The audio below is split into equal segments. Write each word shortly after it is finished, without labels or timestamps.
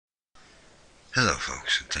Hello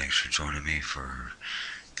folks, and thanks for joining me for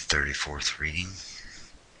the 34th reading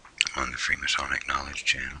on the Freemasonic Knowledge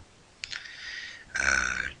Channel.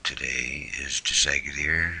 Today is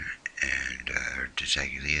Desagulier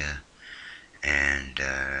Desagulier and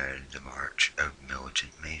the March of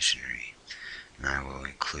Militant Masonry. And I will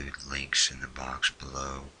include links in the box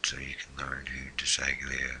below so you can learn who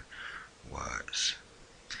Desagulier was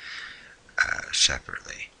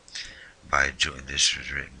separately. This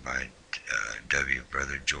was written by W.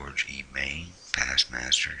 Brother George E. Main, past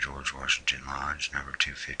master George Washington Lodge, number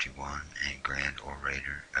 251, and Grand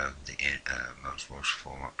Orator of the Most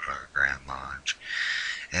Worshipful Grand Lodge,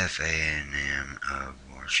 F.A.N.M. of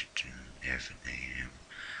Washington, F.A.N.M.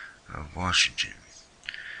 of Washington.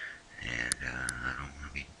 And I don't want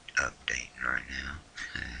to be updating right now.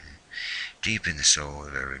 Deep in the soul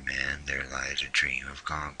of every man there lies a dream of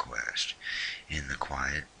conquest. In the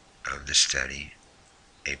quiet of the study,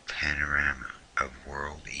 a panorama of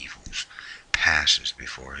world evils passes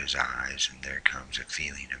before his eyes, and there comes a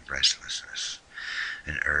feeling of restlessness,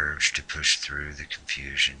 an urge to push through the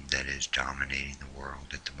confusion that is dominating the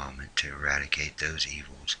world at the moment, to eradicate those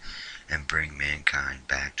evils and bring mankind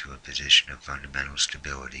back to a position of fundamental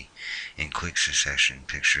stability. In quick succession,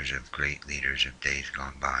 pictures of great leaders of days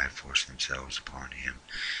gone by force themselves upon him,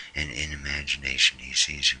 and in imagination he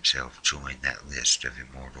sees himself join that list of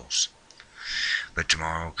immortals. But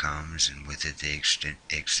tomorrow comes, and with it the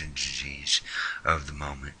exigencies of the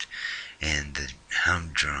moment, and the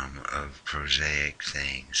humdrum of prosaic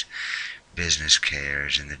things, business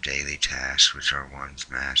cares, and the daily tasks which are one's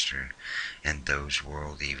master, and those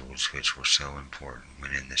world evils which were so important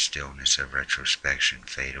when in the stillness of retrospection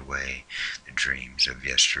fade away. The dreams of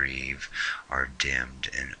yestereve are dimmed,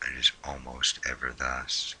 and it is almost ever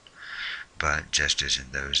thus. But just as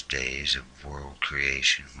in those days of world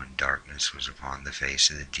creation, when darkness was upon the face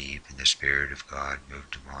of the deep, and the Spirit of God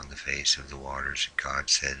moved upon the face of the waters, and God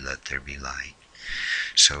said, "Let there be light,"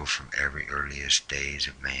 so from every earliest days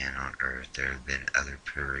of man on earth there have been other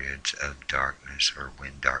periods of darkness, or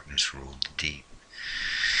when darkness ruled the deep.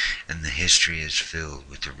 And the history is filled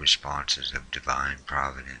with the responses of divine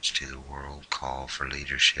providence to the world call for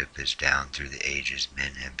leadership, as down through the ages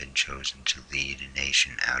men have been chosen to lead a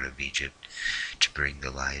nation out of Egypt, to bring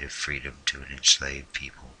the light of freedom to an enslaved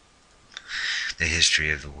people. The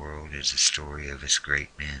history of the world is the story of its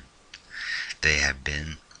great men. They have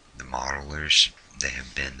been the modelers, they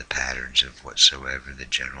have been the patterns of whatsoever the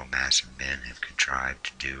general mass of men have contrived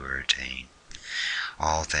to do or attain.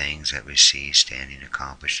 All things that we see standing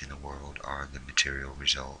accomplished in the world are the material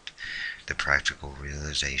result, the practical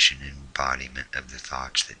realization and embodiment of the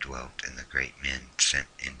thoughts that dwelt in the great men sent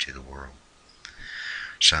into the world.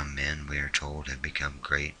 Some men, we are told, have become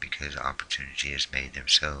great because opportunity has made them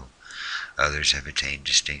so. Others have attained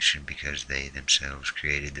distinction because they themselves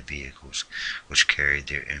created the vehicles which carried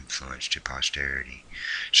their influence to posterity.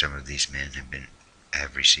 Some of these men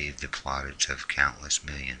have received the plaudits of countless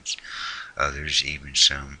millions. Others, even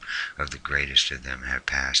some of the greatest of them, have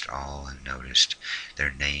passed all unnoticed, their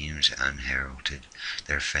names unheralded,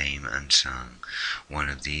 their fame unsung. One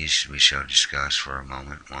of these we shall discuss for a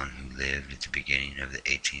moment, one who lived at the beginning of the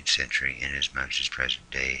 18th century, inasmuch as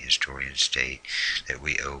present-day historians state that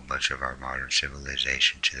we owe much of our modern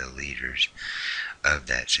civilization to the leaders of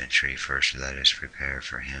that century. First, let us prepare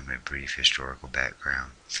for him a brief historical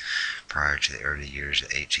background. Prior to the early years of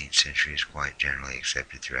the 18th century, it is quite generally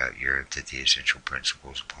accepted throughout Europe that the essential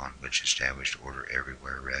principles upon which established order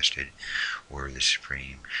everywhere rested were the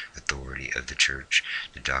supreme authority of the Church,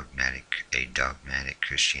 a dogmatic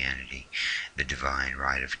Christianity, the divine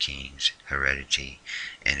right of kings, heredity,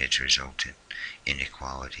 and its resultant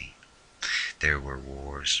inequality. There were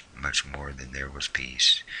wars much more than there was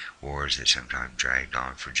peace, wars that sometimes dragged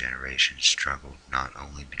on for generations, struggled not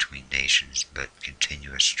only between nations, but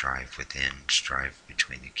continuous strife within, strife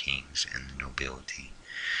between the kings and the nobility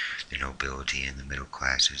and the middle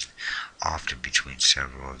classes, often between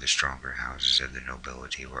several of the stronger houses of the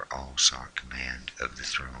nobility, where all sought command of the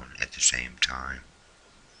throne at the same time.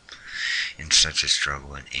 In such a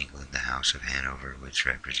struggle in England, the House of Hanover, which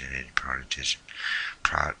represented Protestantism,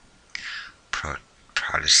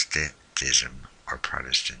 or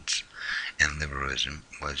Protestants, and liberalism,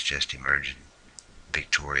 was just emerging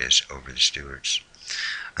victorious over the Stuarts.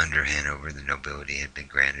 Under Hanover, the nobility had been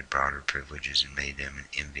granted broader privileges and made them an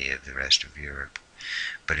envy of the rest of Europe.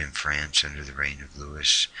 But in France, under the reign of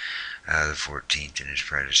Louis XIV and his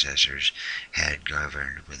predecessors, had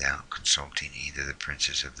governed without consulting either the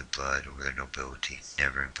princes of the blood or the nobility,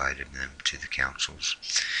 never invited them to the councils,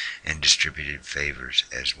 and distributed favors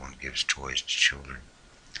as one gives toys to children.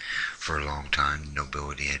 For a long time, the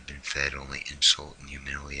nobility had been fed only insult and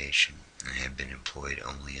humiliation, and had been employed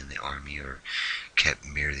only in the army or kept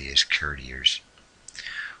merely as courtiers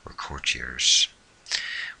or courtiers.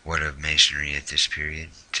 What of Masonry at this period?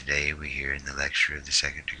 Today we hear in the lecture of the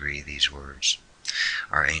second degree these words: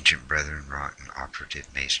 Our ancient brethren wrought in operative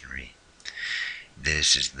Masonry.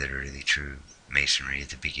 This is literally true. Masonry at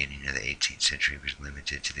the beginning of the 18th century was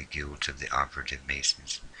limited to the guilds of the operative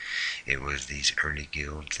Masons. It was these early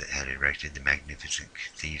guilds that had erected the magnificent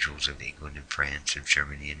cathedrals of England and France, of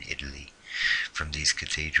Germany and Italy. From these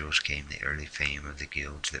cathedrals came the early fame of the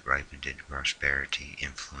guilds that ripened into prosperity,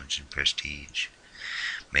 influence, and prestige.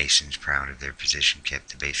 Masons, proud of their position,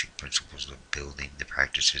 kept the basic principles of building, the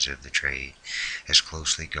practices of the trade, as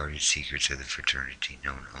closely guarded secrets of the fraternity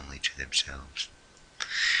known only to themselves.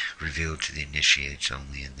 Revealed to the initiates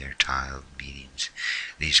only in their tiled meetings,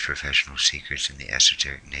 these professional secrets and the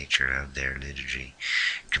esoteric nature of their liturgy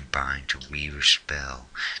combined to weave a spell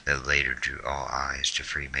that later drew all eyes to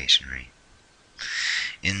Freemasonry.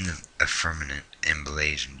 In the firmament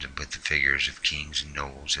emblazoned with the figures of kings and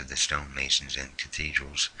nobles of the stonemasons and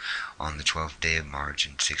cathedrals, on the 12th day of March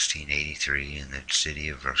in 1683, in the city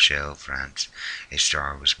of Rochelle, France, a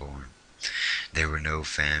star was born. There were no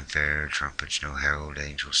fanfare or trumpets, no herald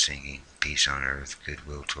angels singing, peace on earth,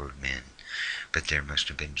 goodwill toward men. But there must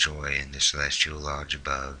have been joy in the celestial lodge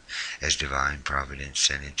above, as divine providence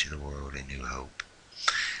sent into the world a new hope.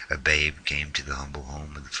 A babe came to the humble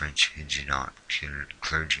home of the French Huguenot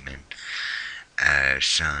clergyman, a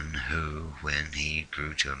son who, when he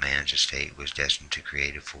grew to a man's estate, was destined to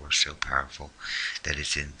create a force so powerful that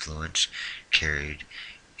its influence carried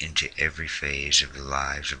into every phase of the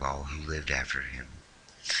lives of all who lived after him,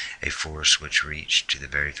 a force which reached to the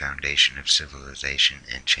very foundation of civilization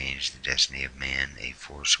and changed the destiny of man, a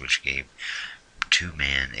force which gave to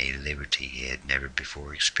man a liberty he had never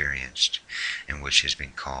before experienced, and which has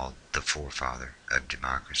been called the forefather of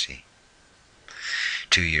democracy.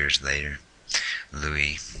 2 years later,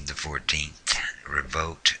 Louis XIV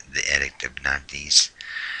revoked the Edict of Nantes,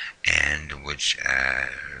 and which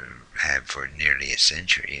had for nearly a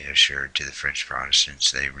century assured to the French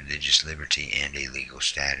Protestants a religious liberty and a legal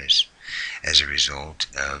status. As a result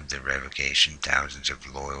of the revocation, thousands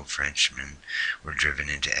of loyal Frenchmen were driven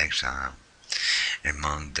into exile.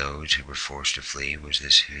 Among those who were forced to flee was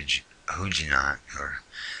this Huguenot, I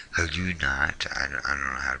don't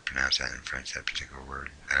know how to pronounce that in French, that particular word,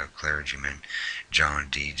 clergyman, John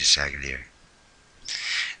de Desagulier.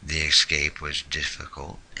 The escape was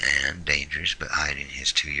difficult and dangerous, but hiding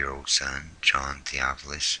his 2-year-old son, John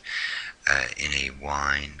Theophilus, in a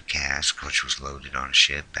wine cask which was loaded on a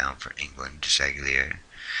ship bound for England, Desagulier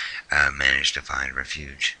managed to find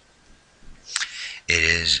refuge. It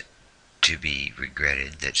is to be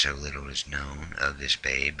regretted that so little is known of this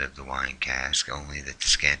babe of the wine cask, only that the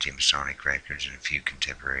scanty Masonic records and a few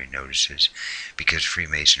contemporary notices, because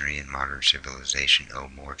Freemasonry and modern civilization owe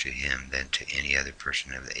more to him than to any other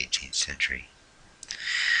person of the 18th century.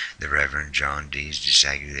 The Reverend John de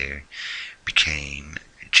Desagulier became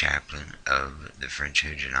chaplain of the French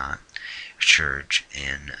Huguenot Church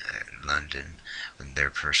in London, and there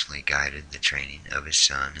personally guided the training of his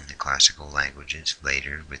son in the classical languages.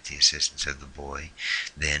 Later, with the assistance of the boy,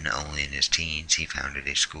 then only in his teens, he founded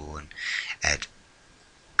a school at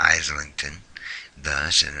Islington.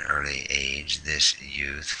 Thus, at an early age, this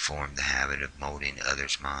youth formed the habit of molding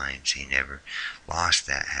others' minds. He never lost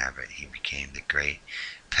that habit. He became the great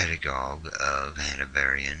pedagogue of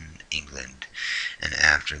Hanoverian England, and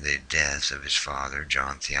after the death of his father,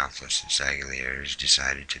 John Theophilus Desaguliers,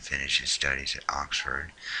 decided to finish his studies at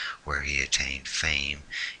Oxford, where he attained fame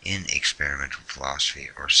in experimental philosophy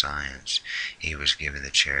or science. He was given the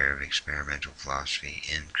chair of experimental philosophy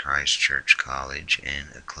in Christ Church College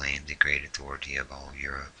and acclaimed the great authority of all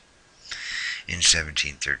Europe. In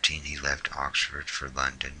 1713 he left Oxford for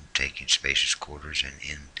London, taking spacious quarters, and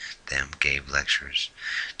in them gave lectures.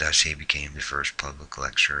 Thus he became the first public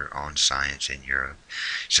lecturer on science in Europe.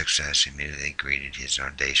 Success immediately greeted his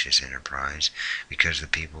audacious enterprise. Because the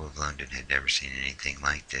people of London had never seen anything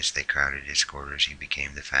like this, they crowded his quarters. He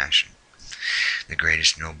became the fashion. The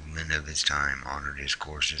greatest noblemen of his time honored his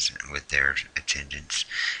courses with their attendance,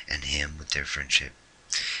 and him with their friendship.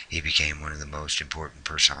 He became one of the most important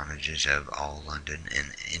personages of all London,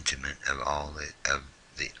 and intimate of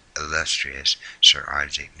the illustrious Sir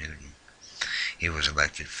Isaac Newton. He was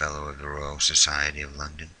elected Fellow of the Royal Society of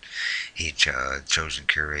London. He chosen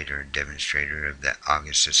curator and demonstrator of that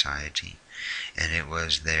august society, and it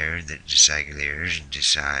was there that Desaguliers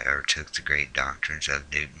took the great doctrines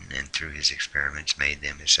of Newton, and through his experiments made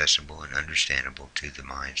them accessible and understandable to the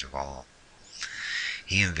minds of all.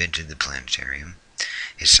 He invented the planetarium.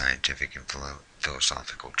 His scientific and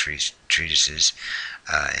philosophical treatises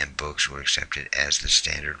and books were accepted as the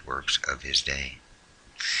standard works of his day.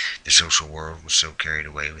 The social world was so carried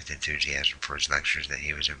away with enthusiasm for his lectures that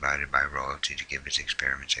he was invited by royalty to give his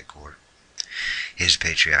experiments at court. His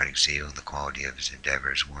patriotic zeal and the quality of his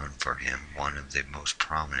endeavors won for him one of the most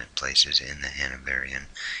prominent places in Hanoverian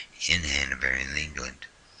England.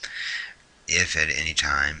 If at any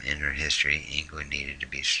time in her history England needed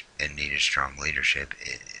strong leadership,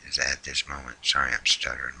 it is at this moment. Sorry, I'm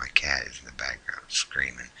stuttering. My cat is in the background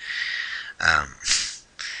screaming.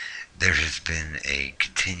 There has been a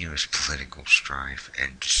continuous political strife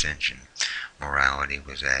and dissension. Morality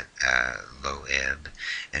was at low ebb,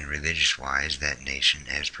 and religious-wise that nation,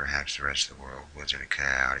 as perhaps the rest of the world, was in a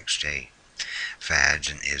chaotic state. Fads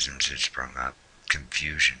and isms had sprung up.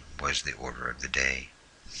 Confusion was the order of the day.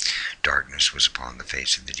 Darkness was upon the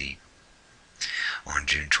face of the deep. On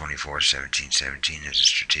June 24, 1717, as a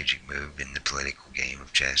strategic move in the political game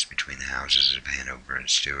of chess between the houses of Hanover and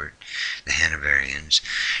Stuart, the Hanoverians,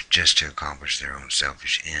 just to accomplish their own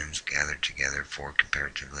selfish ends, gathered together four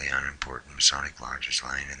comparatively unimportant Masonic lodges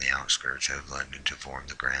lying in the outskirts of London to form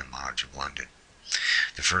the Grand Lodge of London,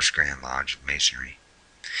 the first Grand Lodge of Masonry.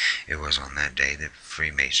 It was on that day that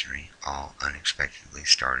Freemasonry, all unexpectedly,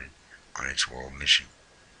 started on its world mission.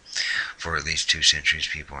 For at least 2 centuries,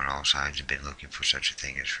 people on all sides have been looking for such a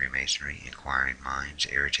thing as Freemasonry. Inquiring minds,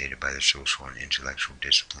 irritated by the social and intellectual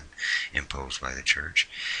discipline imposed by the Church,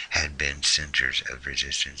 had been centers of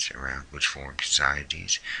resistance around which formed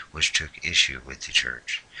societies which took issue with the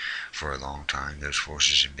Church. For a long time, those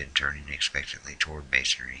forces have been turning expectantly toward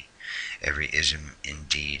Masonry. Every ism,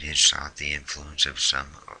 indeed, has sought the influence of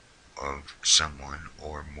someone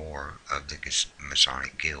or more of the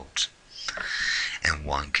Masonic guilds. And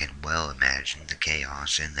one can well imagine the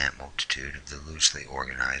chaos in that multitude of the loosely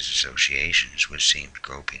organized associations which seemed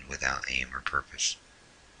groping without aim or purpose.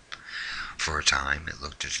 For a time it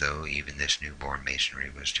looked as though even this newborn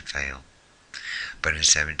Masonry was to fail. But in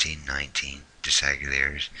 1719,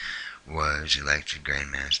 Desagulier was elected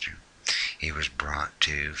Grand Master. He was brought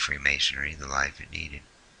to Freemasonry the life it needed.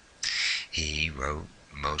 He wrote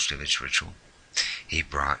most of its ritual. He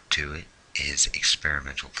brought to it his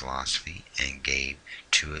experimental philosophy and gave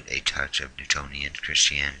to it a touch of Newtonian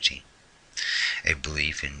Christianity. A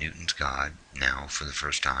belief in Newton's God, now for the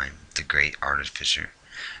first time, the great artificer,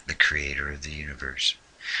 the creator of the universe.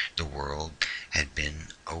 The world had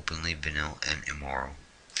been openly venal and immoral.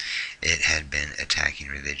 It had been attacking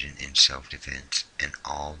religion in self-defense, and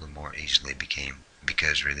all the more easily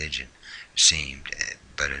because religion seemed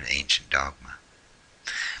but an ancient dogma.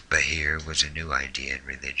 But here was a new idea in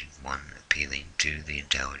religion, one appealing to the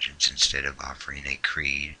intelligence instead of offering a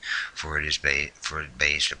creed, for it is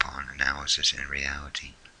based upon analysis and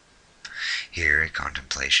reality. Here a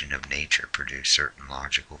contemplation of nature produced certain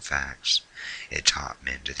logical facts. It taught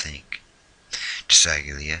men to think.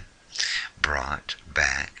 Desagulier brought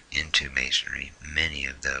back into Masonry many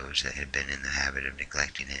of those that had been in the habit of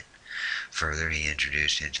neglecting it. Further, he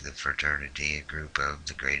introduced into the fraternity a group of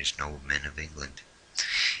the greatest noblemen of England.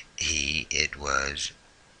 He it was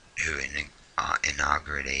who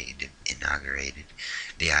inaugurated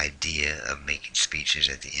the idea of making speeches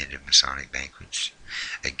at the end of Masonic banquets.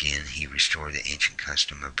 Again, he restored the ancient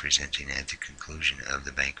custom of presenting at the conclusion of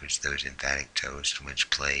the banquets those emphatic toasts which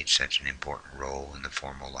played such an important role in the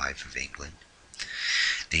formal life of England.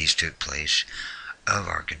 These took place of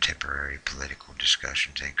our contemporary political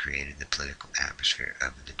discussions and created the political atmosphere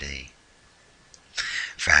of the day.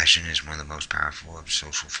 Fashion is one of the most powerful of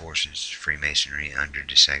social forces. Freemasonry under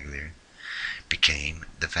Desagulier became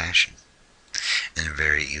the fashion, and the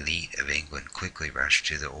very elite of England quickly rushed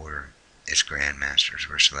to the order. Its Grand Masters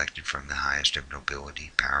were selected from the highest of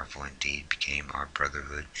nobility. Powerful indeed became our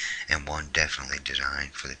brotherhood, and one definitely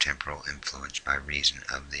designed for the temporal influence by reason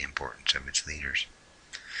of the importance of its leaders.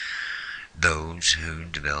 Those who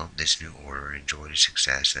developed this new order enjoyed a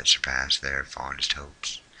success that surpassed their fondest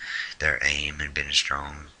hopes. Their aim had been a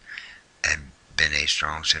strong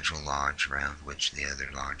central lodge around which the other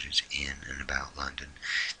lodges in and about London,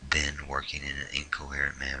 then working in an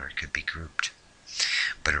incoherent manner, could be grouped.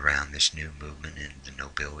 But around this new movement in the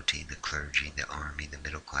nobility, the clergy, the army, the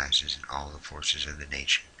middle classes, and all the forces of the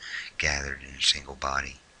nation gathered in a single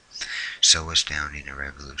body. So astounding a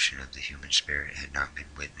revolution of the human spirit had not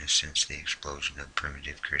been witnessed since the explosion of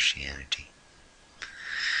primitive Christianity.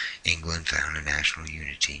 England found a national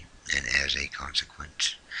unity, and as a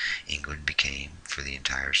consequence, England became, for the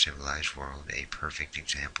entire civilized world, a perfect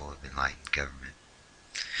example of enlightened government.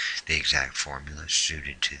 The exact formula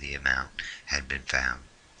suited to the amount had been found.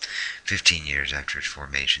 15 years after its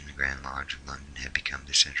formation, the Grand Lodge of London had become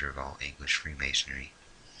the center of all English Freemasonry,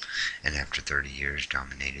 and after 30 years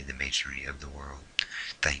dominated the masonry of the world,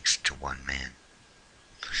 thanks to one man.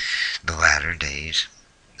 The latter days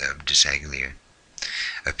of Desagulier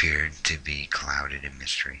appeared to be clouded in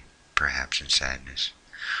mystery, perhaps in sadness.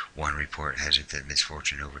 One report has it that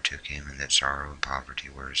misfortune overtook him and that sorrow and poverty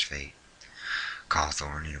were his fate.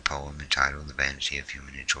 Cawthorne, in a poem entitled The Vanity of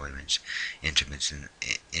Human Enjoyments, intimates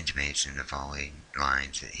in the following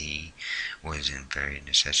lines that he was in very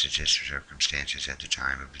necessitous circumstances at the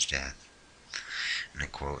time of his death. And I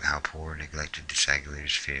quote, "How poor neglected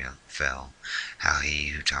Desagulier's fell, how he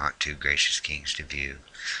who taught two gracious kings to view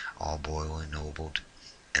all boil ennobled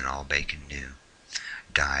and all bacon new,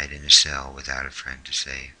 died in a cell without a friend to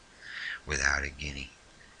save, without a guinea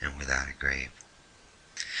and without a grave.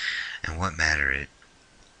 And what matter it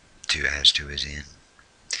as to his end?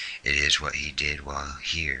 It is what he did while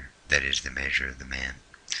here that is the measure of the man.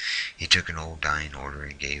 He took an old dying order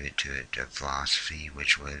and gave to it a philosophy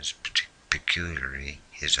which was peculiarly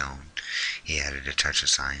his own. He added a touch of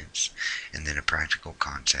science, and then a practical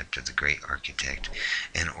concept of the great architect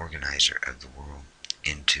and organizer of the world.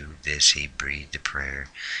 Into this he breathed the prayer,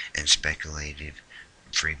 and speculative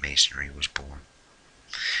Freemasonry was born.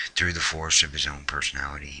 Through the force of his own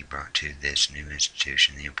personality, he brought to this new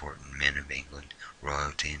institution the important men of England,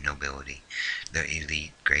 royalty and nobility, the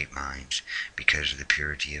elite great minds, because of the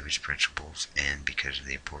purity of his principles and because of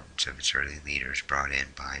the importance of its early leaders brought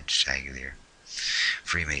in by Desagulier.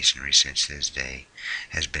 Freemasonry since his day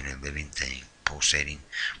has been a living thing, pulsating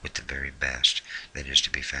with the very best that is to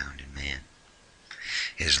be found in man.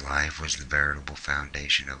 His life was the veritable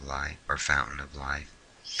foundation of life, or fountain of life,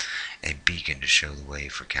 a beacon to show the way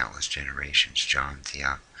for countless generations. John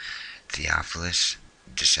Theophilus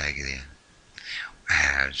Desagulier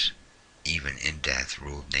has, even in death,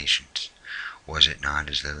 ruled nations. Was it not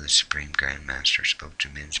as though the Supreme Grand Master spoke to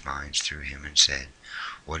men's minds through him and said,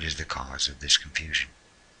 "What is the cause of this confusion?"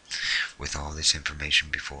 With all this information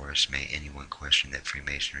before us, may anyone question that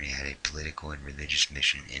Freemasonry had a political and religious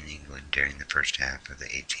mission in England during the first half of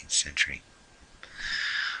the 18th century?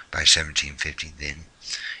 By 1750, then,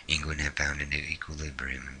 England had found a new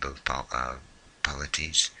equilibrium in both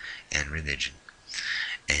polities and religion,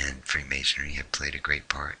 and Freemasonry had played a great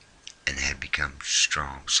part and had become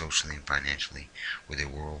strong socially and financially with a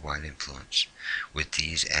worldwide influence. With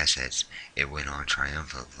these assets, it went on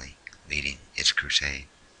triumphantly, leading its crusade.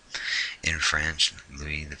 In France,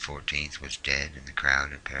 Louis XIV was dead, and the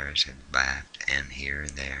crowd in Paris had laughed, and here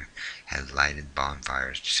and there had lighted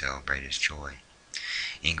bonfires to celebrate his joy.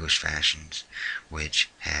 English fashions, which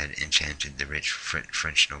had enchanted the rich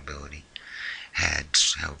French nobility, had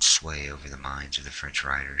held sway over the minds of the French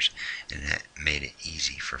writers, and had made it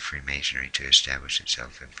easy for Freemasonry to establish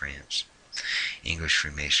itself in France. English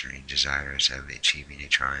Freemasonry, desirous of achieving a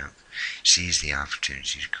triumph, seized the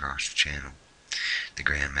opportunities across the Channel. The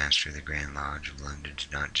Grand Master of the Grand Lodge of London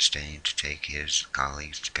did not disdain to take his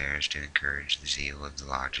colleagues to Paris to encourage the zeal of the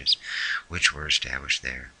lodges which were established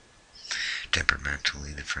there.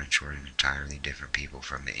 Temperamentally, the French were an entirely different people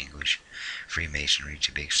from the English. Freemasonry,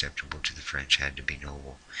 to be acceptable to the French, had to be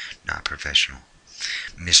noble, not professional,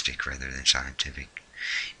 mystic rather than scientific.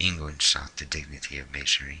 England sought the dignity of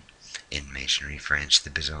Masonry. In Masonry, France the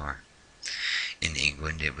bizarre. In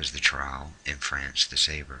England it was the trowel, in France the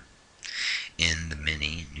saber. In the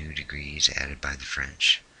many new degrees added by the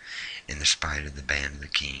French, in the spite of the ban of the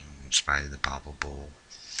king, in spite of the papal bull,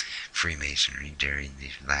 Freemasonry during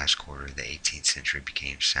the last quarter of the 18th century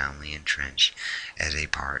became soundly entrenched as a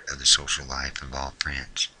part of the social life of all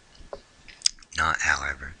France. Not,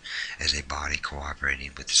 however, as a body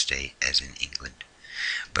cooperating with the state as in England,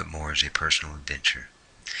 but more as a personal adventure.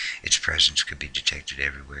 Its presence could be detected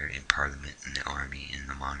everywhere, in Parliament, in the army, in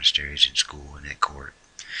the monasteries, in school, and at court.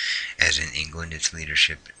 As in England, its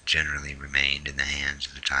leadership generally remained in the hands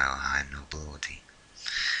of the high nobility.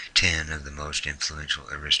 10 of the most influential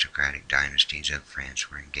aristocratic dynasties of France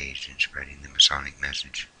were engaged in spreading the Masonic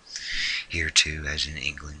message. Here, too, as in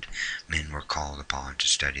England, men were called upon to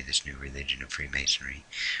study this new religion of Freemasonry,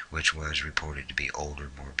 which was reported to be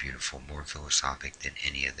older, more beautiful, more philosophic than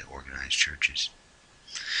any of the organized churches.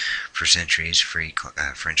 For centuries,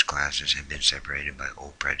 French classes had been separated by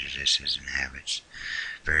old prejudices and habits.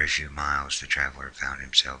 Very few miles the traveler found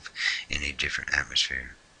himself in a different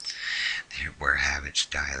atmosphere, where habits,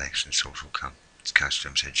 dialects, and social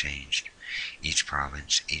customs had changed. Each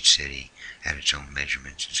province, each city, had its own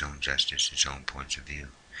measurements, its own justice, its own points of view.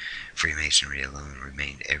 Freemasonry alone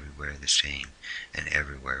remained everywhere the same, and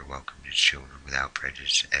everywhere welcomed its children without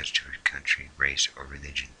prejudice as to country, race, or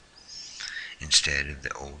religion. Instead of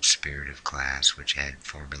the old spirit of class which had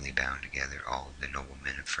formerly bound together all of the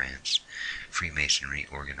noblemen of France, Freemasonry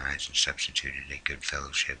organized and substituted a good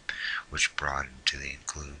fellowship which broadened to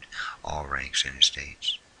include all ranks and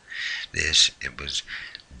estates. This it was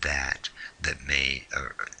that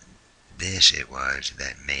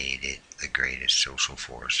made it the greatest social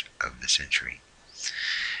force of the century.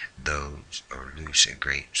 Those or loose a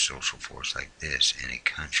great social force like this in a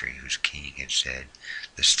country whose king had said,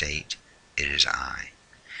 "The state, it is I,"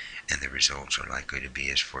 and the results are likely to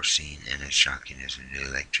be as foreseen and as shocking as the new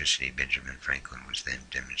electricity Benjamin Franklin was then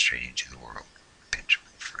demonstrating to the world.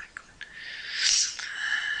 Benjamin Franklin.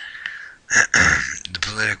 The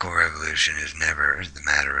political revolution is never the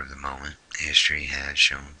matter of the moment. History has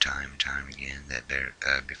shown time and time again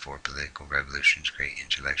that before political revolutions, great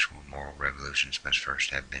intellectual and moral revolutions must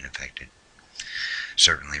first have been effected.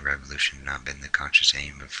 Certainly revolution has not been the conscious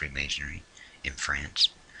aim of Freemasonry in France.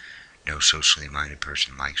 No socially minded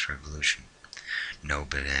person likes revolution. No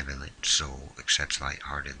benevolent soul accepts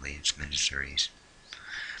light-heartedly its miseries.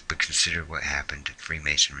 But consider what happened.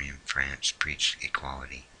 Freemasonry in France preached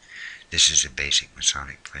equality. This is a basic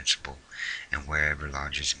Masonic principle, and wherever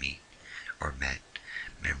lodges meet or met,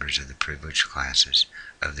 members of the privileged classes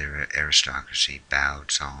of their aristocracy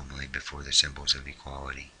bowed solemnly before the symbols of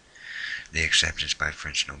equality. The acceptance by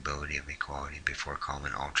French nobility of equality before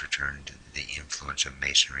common altar turned the influence of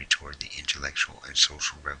Masonry toward the intellectual and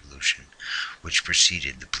social revolution which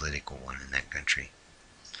preceded the political one in that country.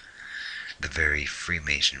 The very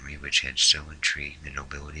Freemasonry which had so intrigued the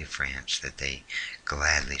nobility of France that they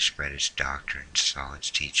gladly spread its doctrines, saw its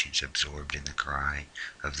teachings absorbed in the cry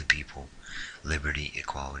of the people, liberty,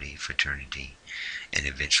 equality, fraternity, and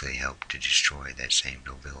eventually helped to destroy that same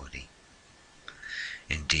nobility.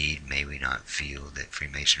 Indeed, may we not feel that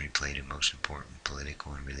Freemasonry played a most important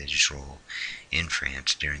political and religious role in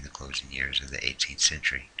France during the closing years of the 18th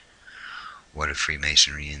century? What of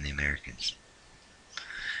Freemasonry in the Americas?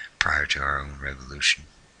 Prior to our own revolution,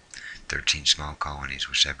 13 small colonies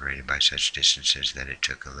were separated by such distances that it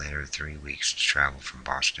took a later 3 weeks to travel from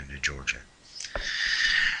Boston to Georgia.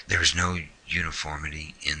 There was no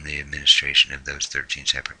uniformity in the administration of those 13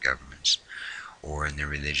 separate governments, or in their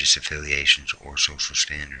religious affiliations or social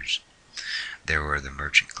standards. There were the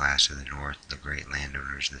merchant class of the North, the great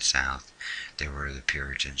landowners of the South. There were the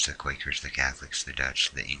Puritans, the Quakers, the Catholics, the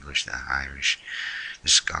Dutch, the English, the Irish, the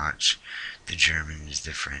Scots, the Germans,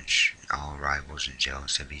 the French, all rivals and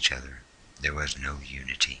jealous of each other. There was no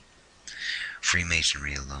unity.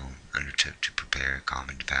 Freemasonry alone undertook to prepare a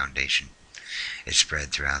common foundation. It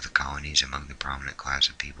spread throughout the colonies among the prominent class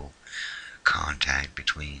of people. Contact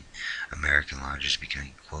between American lodges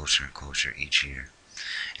became closer and closer each year,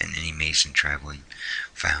 and any Mason traveling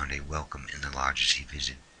found a welcome in the lodges he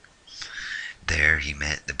visited. There he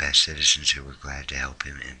met the best citizens who were glad to help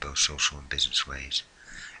him in both social and business ways.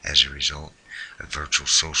 As a result, a virtual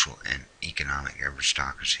social and economic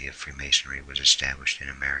aristocracy of Freemasonry was established in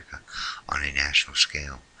America on a national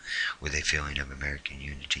scale, with a feeling of American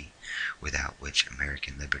unity, without which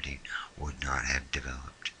American liberty would not have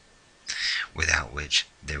developed, without which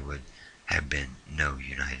there would have been no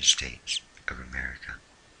United States of America.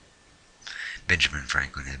 Benjamin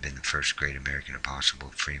Franklin had been the first great American apostle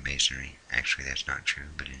of Freemasonry. Actually, that's not true,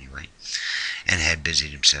 but anyway. And had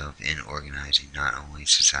busied himself in organizing not only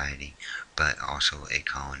society, but also a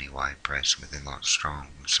colony-wide press with a strong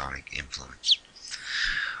Masonic influence.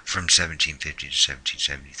 From 1750 to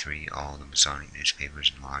 1773, all the Masonic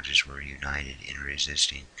newspapers and lodges were united in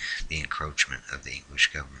resisting the encroachment of the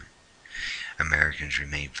English government. Americans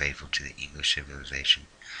remained faithful to the English civilization,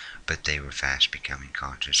 but they were fast becoming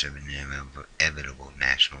conscious of an inevitable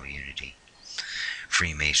national unity.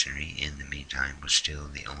 Freemasonry, in the meantime, was still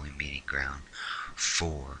the only meeting ground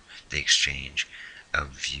for the exchange of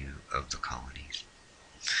view of the colonies.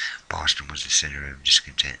 Boston was the center of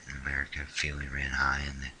discontent in America. Feeling ran high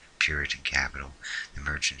in the Puritan capital. The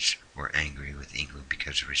merchants were angry with England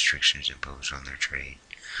because of restrictions imposed on their trade.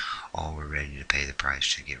 All were ready to pay the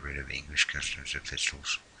price to get rid of English customs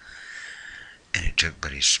officials, and it took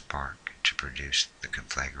but a spark to produce the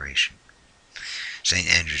conflagration. St.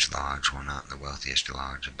 Andrew's Lodge, while not the wealthiest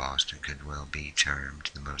lodge of Boston, could well be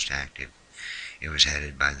termed the most active. It was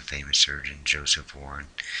headed by the famous surgeon Joseph Warren,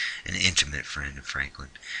 an intimate friend of Franklin,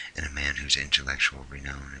 and a man whose intellectual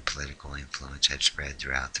renown and political influence had spread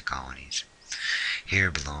throughout the colonies.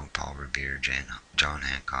 Here belonged Paul Revere. John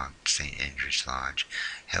Hancock. St. Andrew's Lodge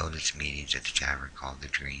held its meetings at the tavern called the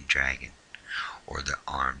Green Dragon, or the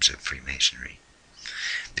Arms of Freemasonry.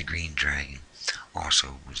 The Green Dragon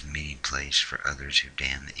Also was the meeting place for others who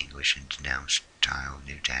damned the English and denounced tile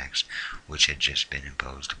new tax which had just been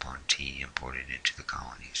imposed upon tea imported into the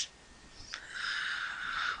colonies.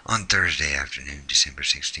 On Thursday afternoon, December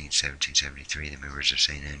 16, 1773, the members of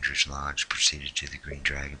St. Andrew's Lodge proceeded to the Green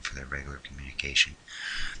Dragon for their regular communication,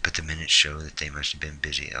 but the minutes show that they must have been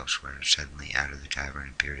busy elsewhere. Suddenly, out of the tavern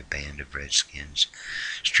appeared a band of redskins,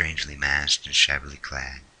 strangely masked and shabbily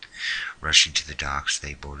clad. Rushing to the docks,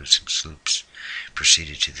 they boarded some sloops,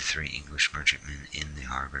 proceeded to the 3 English merchantmen in the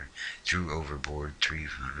harbor, threw overboard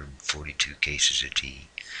 342 cases of tea,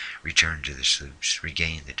 returned to the sloops,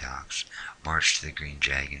 regained the docks, marched to the Green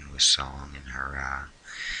Dragon with song and hurrah,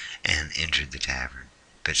 and entered the tavern.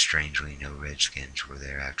 But strangely, no redskins were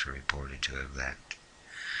thereafter reported to have left.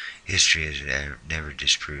 History has never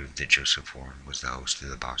disproved that Joseph Warren was the host of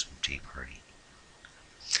the Boston Tea Party.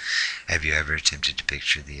 Have you ever attempted to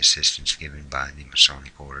picture the assistance given by the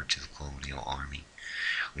Masonic Order to the colonial army?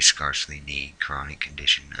 We scarcely need chronic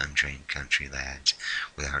condition, untrained country lads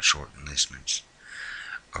without short enlistments,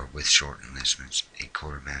 with short enlistments, a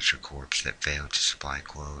quartermaster corps that failed to supply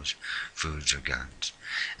clothes, foods, or guns,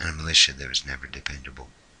 and a militia that was never dependable.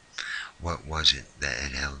 What was it that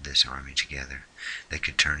had held this army together, that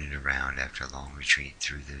could turn it around after a long retreat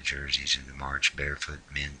through the Jerseys and to march barefoot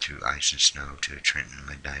men through ice and snow to a Trenton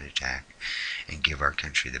midnight attack, and give our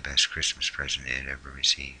country the best Christmas present it had ever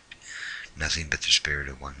received? Nothing but the spirit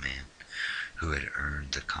of one man, who had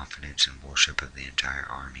earned the confidence and worship of the entire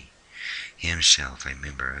army. Himself a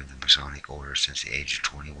member of the Masonic Order since the age of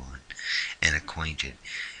 21, and acquainted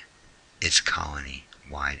its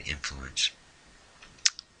colony-wide influence,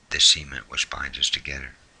 the cement which binds us together.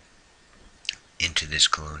 Into this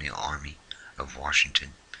colonial army of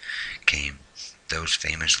Washington came those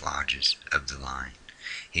famous lodges of the line.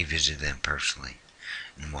 He visited them personally.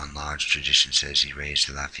 In one lodge, tradition says he raised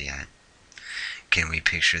Lafayette. Can we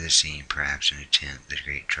picture the scene? Perhaps in a tent, the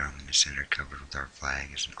great drum in the center covered with our flag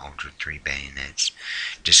as an altered 3 bayonets,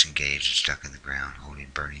 disengaged and stuck in the ground,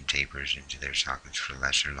 holding burning tapers into their sockets for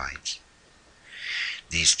lesser lights.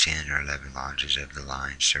 These 10 or 11 lodges of the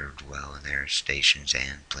line served well in their stations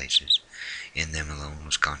and places. In them alone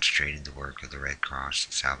was concentrated the work of the Red Cross,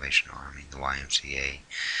 the Salvation Army, the YMCA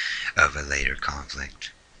of a later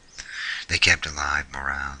conflict. They kept alive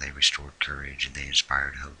morale, they restored courage, and they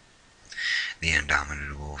inspired hope. The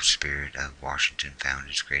indomitable spirit of Washington found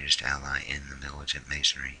its greatest ally in the militant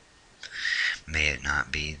Masonry. May it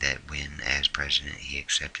not be that when, as president, he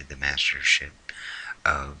accepted the mastership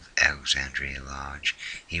of Alexandria Lodge,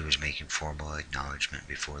 he was making formal acknowledgment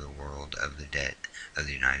before the world of the debt of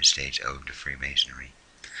the United States owed to Freemasonry.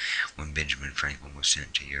 When Benjamin Franklin was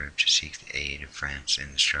sent to Europe to seek the aid of France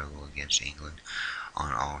in the struggle against England,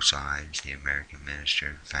 on all sides the American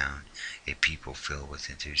minister found a people filled with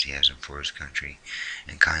enthusiasm for his country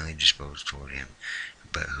and kindly disposed toward him,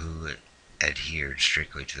 but who adhered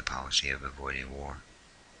strictly to the policy of avoiding war.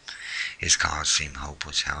 His cause seemed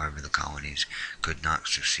hopeless. However, the colonies could not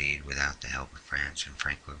succeed without the help of France, and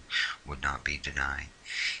Franklin would not be denied.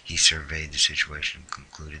 He surveyed the situation and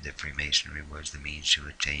concluded that Freemasonry was the means to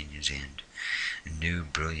attain his end. A new,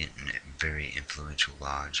 brilliant, and very influential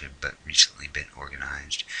lodge had but recently been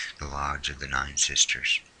organized, the Lodge of the 9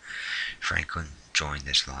 Sisters. Franklin joined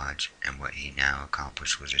this lodge, and what he now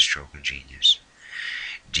accomplished was a stroke of genius.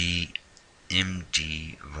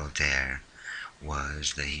 M.D. Voltaire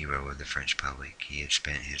was the hero of the French public. He had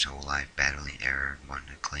spent his whole life battling error and won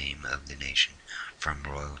the acclaim of the nation, from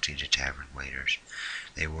royalty to tavern waiters.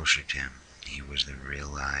 They worshipped him. He was the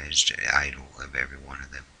realized idol of every one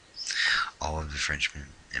of them. All of the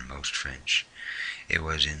Frenchmen, and most French. It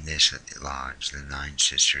was in this lodge, the 9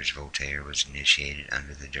 Sisters, Voltaire was initiated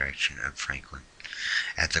under the direction of Franklin.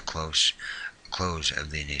 At the close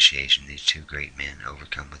of the initiation, these 2 great men,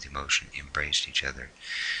 overcome with emotion, embraced each other.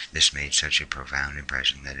 This made such a profound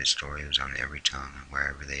impression that his story was on every tongue, and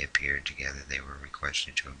wherever they appeared together they were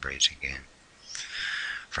requested to embrace again.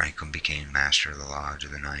 Franklin became master of the Lodge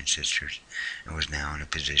of the 9 Sisters, and was now in a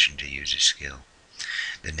position to use his skill.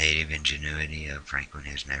 The native ingenuity of Franklin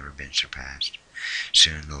has never been surpassed.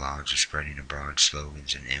 Soon the lodge was spreading abroad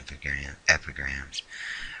slogans and epigrams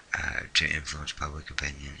to influence public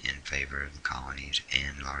opinion in favor of the colonies,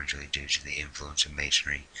 and largely due to the influence of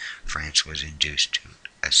Masonry, France was induced to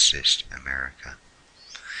assist America.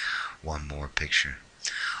 One more picture.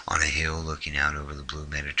 On a hill looking out over the blue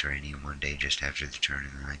Mediterranean one day just after the turn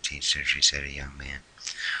of the 19th century sat a young man,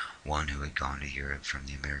 one who had gone to Europe from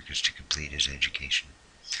the Americas to complete his education.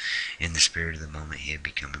 In the spirit of the moment, he had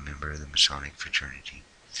become a member of the Masonic fraternity.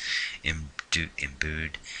 Imbued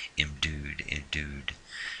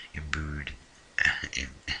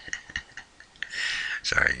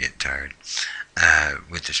Sorry, getting tired.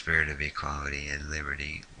 With the spirit of equality and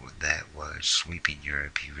liberty that was sweeping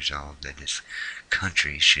Europe, he resolved that his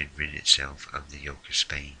country should rid itself of the yoke of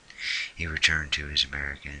Spain. He returned to his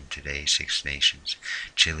American and today 6 nations: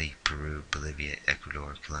 Chile, Peru, Bolivia,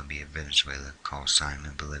 Ecuador, Colombia, Venezuela, called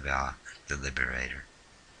Simon Bolivar the Liberator.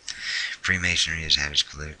 Freemasonry has had its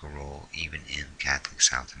political role even in Catholic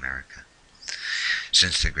South America.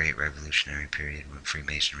 Since the Great Revolutionary period, when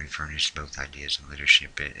Freemasonry furnished both ideas and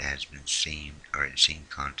leadership, it has been seen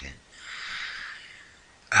content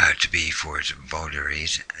to be for its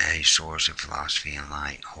votaries a source of philosophy and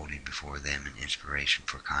light, holding before them an inspiration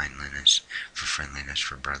for kindliness, for friendliness,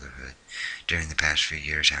 for brotherhood. During the past few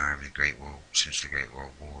years, however, since the Great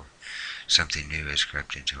World War, something new has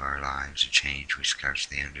crept into our lives, a change we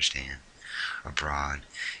scarcely understand. Abroad,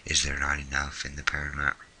 is there not enough in the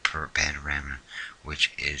panorama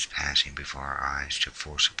which is passing before our eyes to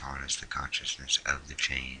force upon us the consciousness of the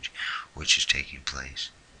change which is taking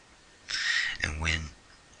place? And when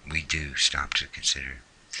we do stop to consider,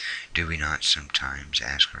 do we not sometimes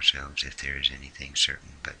ask ourselves if there is anything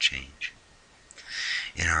certain but change?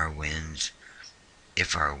 If our winds,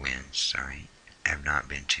 have not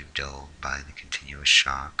been too dulled by the continuous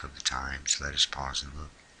shock of the times, let us pause and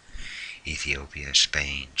look. Ethiopia,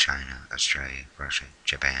 Spain, China, Australia, Russia,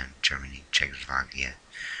 Japan, Germany, Czechoslovakia,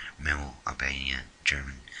 Memel, Albania,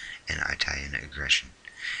 German and Italian aggression,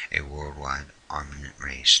 a worldwide armament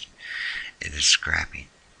race, the scrapping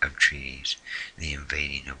of treaties, the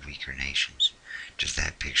invading of weaker nations. Does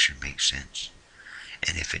that picture make sense?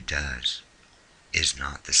 And if it does, is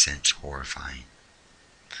not the sense horrifying?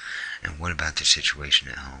 And what about the situation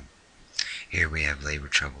at home? Here we have labor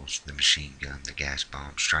troubles, the machine gun, the gas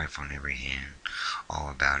bomb, strife on every hand. All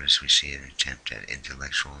about us we see an attempt at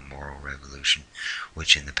intellectual and moral revolution,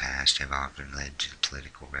 which in the past have often led to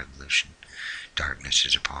political revolution. Darkness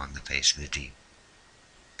is upon the face of the deep.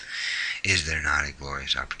 Is there not a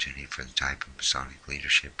glorious opportunity for the type of Masonic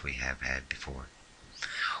leadership we have had before?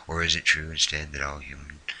 Or is it true instead that all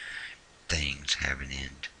human things have an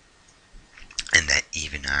end, and that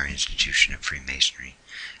even our institution of Freemasonry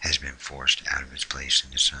has been forced out of its place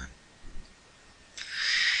in the sun?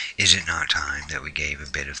 Is it not time that we gave a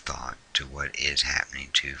bit of thought to what is happening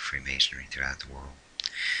to Freemasonry throughout the world?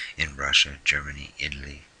 In Russia, Germany,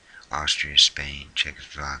 Italy, Austria, Spain,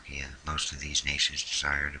 Czechoslovakia, most of these nations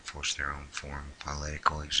desire to force their own form of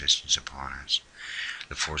political existence upon us.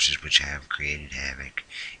 The forces which have created havoc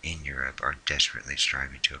in Europe are desperately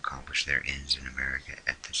striving to accomplish their ends in America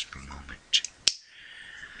at this moment.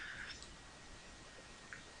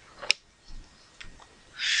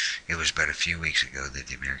 It was but a few weeks ago that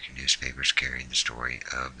the American newspapers carried the story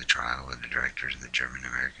of the trial of the directors of the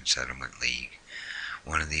German-American Settlement League.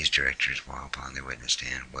 One of these directors, while upon the witness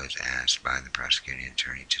stand, was asked by the prosecuting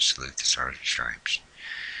attorney to salute the sergeant stripes.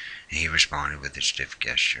 He responded with a stiff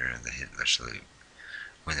gesture of the Hitler salute.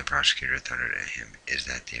 When the prosecutor thundered at him, "Is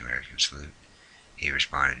that the American salute?" he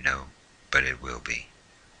responded, "No, but it will be."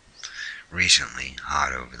 Recently,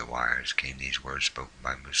 hot over the wires, came these words spoken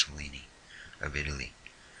by Mussolini of Italy: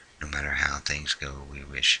 "No matter how things go, we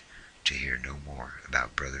wish to hear no more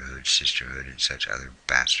about brotherhood, sisterhood, and such other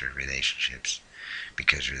bastard relationships,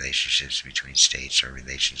 because relationships between states are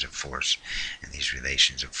relations of force, and these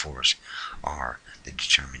relations of force are the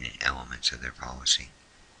determining elements of their policy."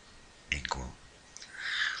 End quote.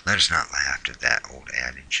 Let us not laugh at that old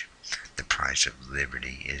adage, "The price of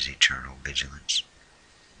liberty is eternal vigilance."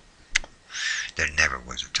 There never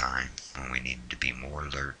was a time when we needed to be more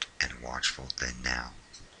alert and watchful than now.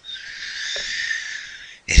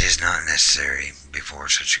 It is not necessary before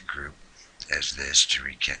such a group as this to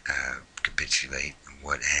recapitulate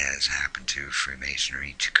what has happened to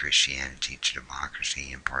Freemasonry, to Christianity, to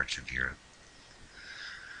democracy in parts of Europe.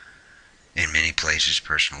 In many places,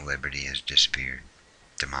 personal liberty has disappeared.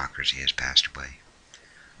 Democracy has passed away.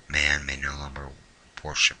 Man may no longer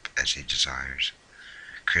worship as he desires.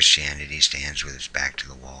 Christianity stands with its back to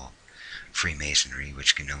the wall. Freemasonry,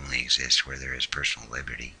 which can only exist where there is personal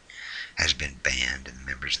liberty, has been banned and the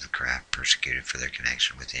members of the craft persecuted for their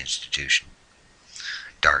connection with the institution.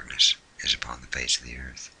 Darkness is upon the face of the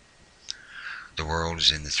earth. The world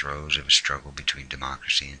is in the throes of a struggle between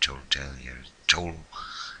democracy and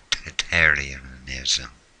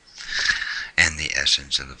totalitarianism, and the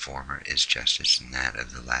essence of the former is justice and that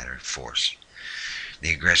of the latter force.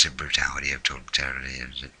 The aggressive brutality of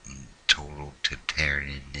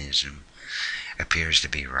totalitarianism appears to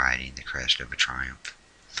be riding the crest of a triumph.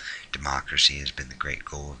 Democracy has been the great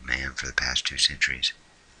goal of man for the past 2 centuries.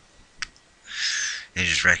 It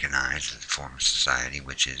is recognized that the form of society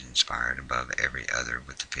which is inspired above every other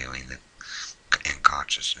with the feeling that and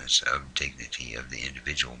consciousness of dignity of the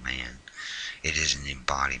individual man. It is an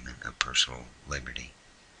embodiment of personal liberty.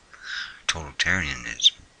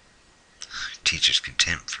 Totalitarianism teaches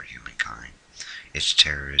contempt for humankind. Its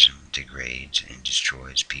terrorism degrades and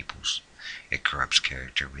destroys peoples. It corrupts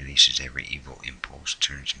character, releases every evil impulse,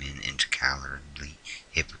 turns men into cowardly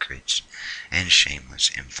hypocrites and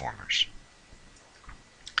shameless informers.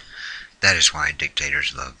 That is why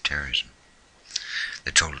dictators love terrorism.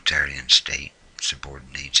 The totalitarian state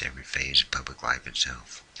subordinates every phase of public life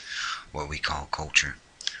itself. What we call culture,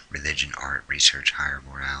 religion, art, research, higher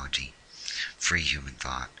morality, free human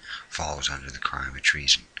thought, falls under the crime of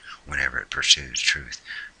treason whenever it pursues truth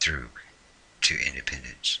through to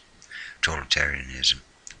independence. Totalitarianism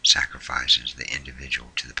sacrifices the individual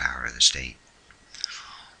to the power of the state.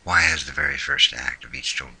 Why has the very first act of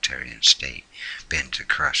each totalitarian state been to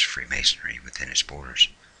crush Freemasonry within its borders?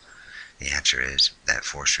 The answer is that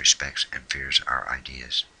force respects and fears our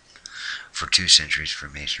ideas. For 2 centuries,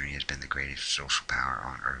 Freemasonry has been the greatest social power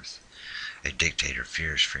on earth. A dictator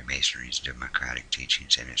fears Freemasonry's democratic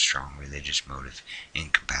teachings and its strong religious motive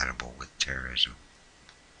incompatible with terrorism.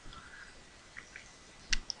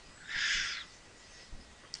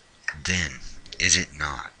 Then, is it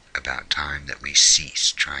not about time that we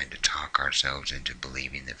cease trying to talk ourselves into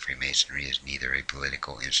believing that Freemasonry is neither a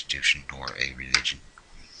political institution nor a religion?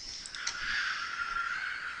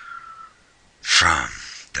 From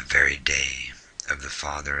the very day of the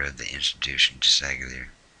father of the institution, Desagulier,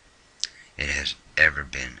 it has ever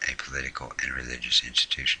been a political and religious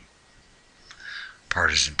institution.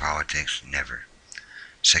 Partisan politics, never.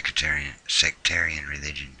 Sectarian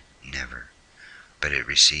religion, never. But it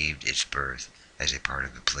received its birth as a part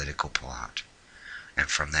of a political plot, and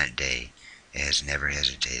from that day it has never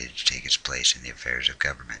hesitated to take its place in the affairs of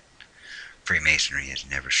government. Freemasonry has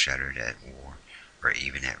never shuddered at war or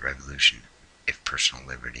even at revolution if personal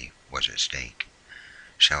liberty was at stake.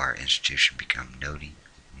 Shall our institution become noting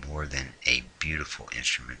more than a beautiful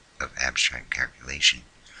instrument of abstract calculation,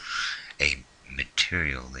 a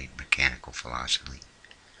materially mechanical philosophy?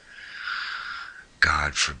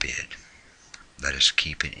 God forbid. Let us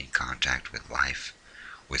keep it in contact with life,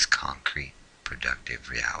 with concrete, productive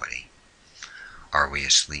reality. Are we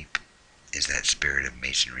asleep? Is that spirit of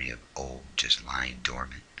Masonry of old just lying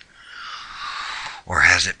dormant? Or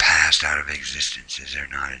has it passed out of existence? Is there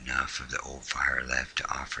not enough of the old fire left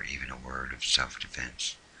to offer even a word of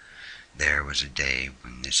self-defense? There was a day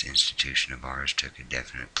when this institution of ours took a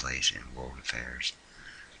definite place in world affairs.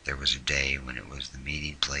 There was a day when it was the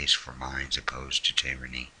meeting place for minds opposed to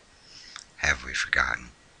tyranny. Have we forgotten?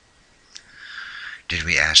 Did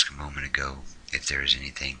we ask a moment ago if there is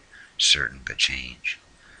anything certain but change?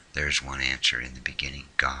 There is one answer in the beginning,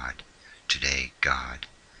 God. Today, God.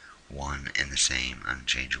 One and the same,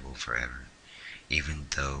 unchangeable forever. Even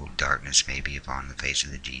though darkness may be upon the face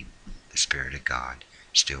of the deep, the Spirit of God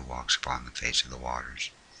still walks upon the face of the waters.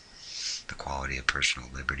 The quality of personal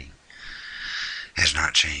liberty has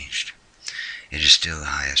not changed. It is still the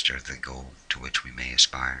highest earthly goal to which we may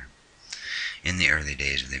aspire. In the early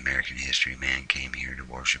days of the American history, man came here to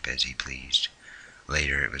worship as he pleased.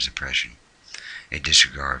 Later it was oppression, a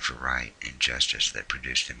disregard for right and justice that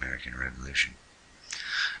produced the American Revolution.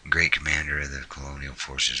 A great commander of the colonial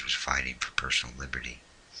forces was fighting for personal liberty.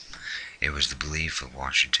 It was the belief of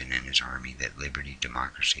Washington and his army that liberty,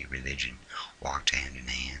 democracy, religion walked hand in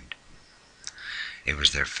hand. It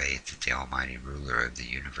was their faith that the almighty ruler of the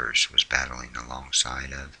universe was battling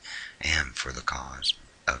alongside of and for the cause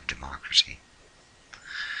of democracy.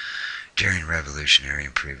 During revolutionary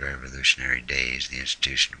and pre-revolutionary days, the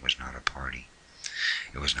institution was not a party.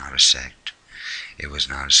 It was not a sect. It was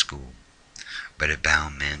not a school. But it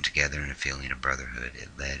bound men together in a feeling of brotherhood. It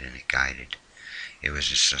led and it guided. It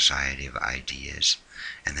was a society of ideas,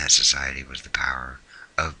 and that society was the power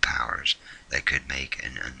of powers that could make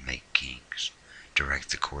and unmake kings,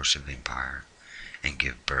 direct the course of empire, and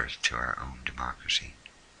give birth to our own democracy.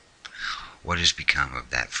 What has become of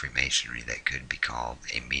that Freemasonry that could be called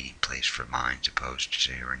a meeting place for minds opposed to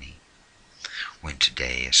tyranny, when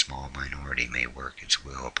today a small minority may work its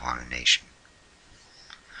will upon a nation?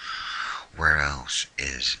 Where else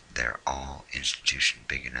is there all institution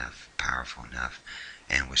big enough, powerful enough,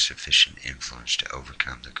 and with sufficient influence to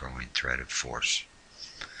overcome the growing threat of force?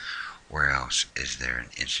 Where else is there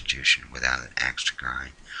an institution without an axe to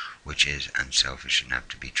grind, which is unselfish enough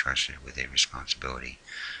to be trusted with a responsibility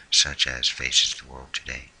such as faces the world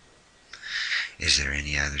today? Is there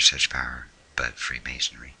any other such power but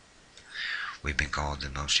Freemasonry? We've been called the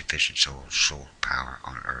most efficient social power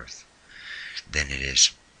on earth. Then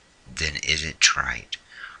is it trite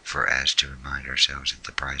for as to remind ourselves that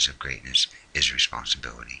the price of greatness is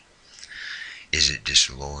responsibility. Is it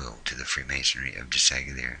disloyal to the Freemasonry of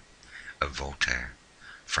Desagulier, of Voltaire,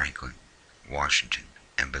 Franklin, Washington,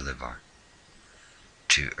 and Bolivar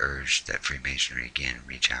to urge that Freemasonry again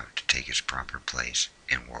reach out to take its proper place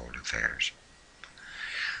in world affairs?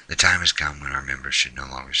 The time has come when our members should no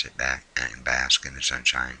longer sit back and bask in the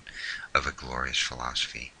sunshine of a glorious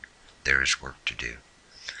philosophy. There is work to do.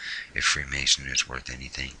 If Freemasonry is worth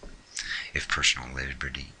anything, if personal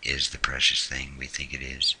liberty is the precious thing we think it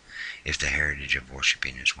is, if the heritage of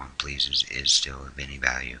worshiping as one pleases is still of any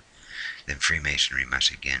value, then Freemasonry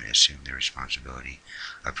must again assume the responsibility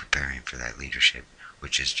of preparing for that leadership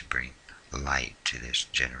which is to bring light to this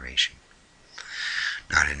generation.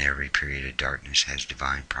 Not in every period of darkness has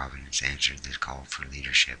divine providence answered this call for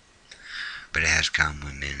leadership, but it has come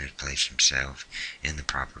when men have placed themselves in the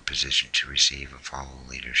proper position to receive and follow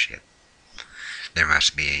leadership. There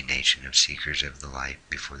must be a nation of seekers of the light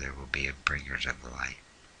before there will be a bringers of the light.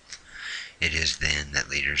 It is then that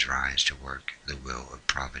leaders rise to work the will of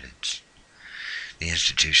providence. The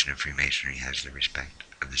institution of Freemasonry has the respect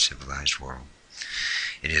of the civilized world.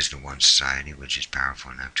 It is the one society which is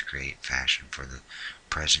powerful enough to create fashion for the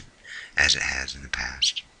present as it has in the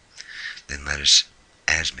past. Then let us,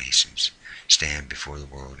 as Masons, stand before the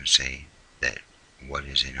world and say that what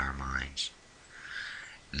is in our minds.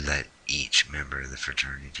 Let each member of the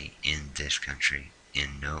fraternity in this country,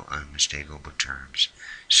 in no unmistakable terms,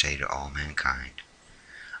 say to all mankind,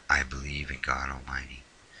 I believe in God Almighty,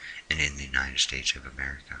 and in the United States of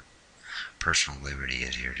America. Personal liberty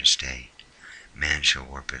is here to stay. Man shall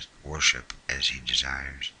worship as he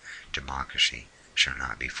desires. Democracy shall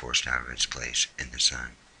not be forced out of its place in the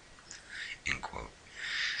sun. End quote.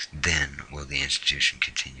 Then will the institution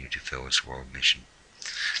continue to fill its world mission.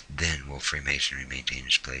 Then will Freemasonry maintain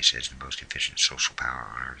its place as the most efficient social power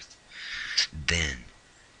on earth. Then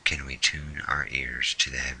can we tune our ears to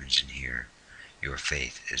the heavens and hear, your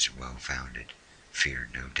faith is well founded, fear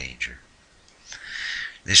no danger.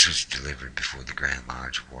 This was delivered before the Grand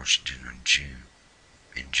Lodge of Washington in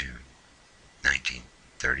June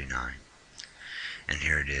 1939. And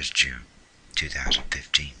here it is, June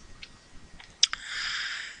 2015.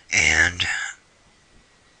 And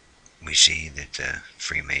we see that the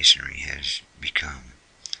Freemasonry has become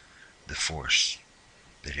the force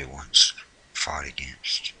that it once fought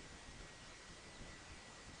against.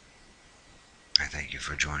 I thank you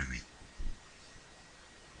for joining me.